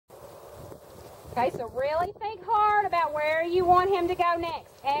Okay, so really think hard about where you want him to go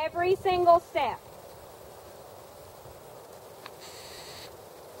next. Every single step.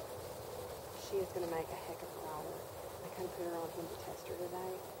 She is going to make a heck of a rider. I couldn't put her on him to test her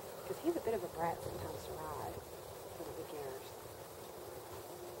today because he's a bit of a brat sometimes to ride for the beginners.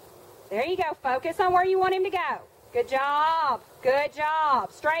 There you go. Focus on where you want him to go. Good job. Good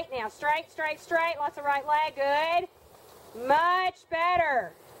job. Straight now. Straight, straight, straight. Lots of right leg. Good. Much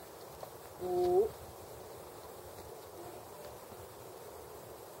better. Ooh.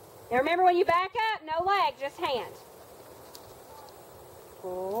 Now remember, when you back up, no leg, just hand.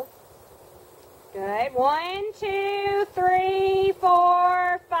 Pull. Good. 1, 2, 3,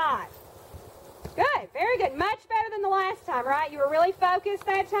 4, 5. Good. Very good. Much better than the last time, right? You were really focused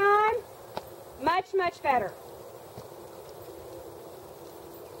that time. Much, much better.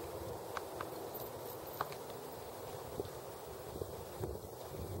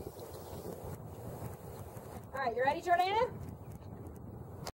 All right, you ready, Jordana?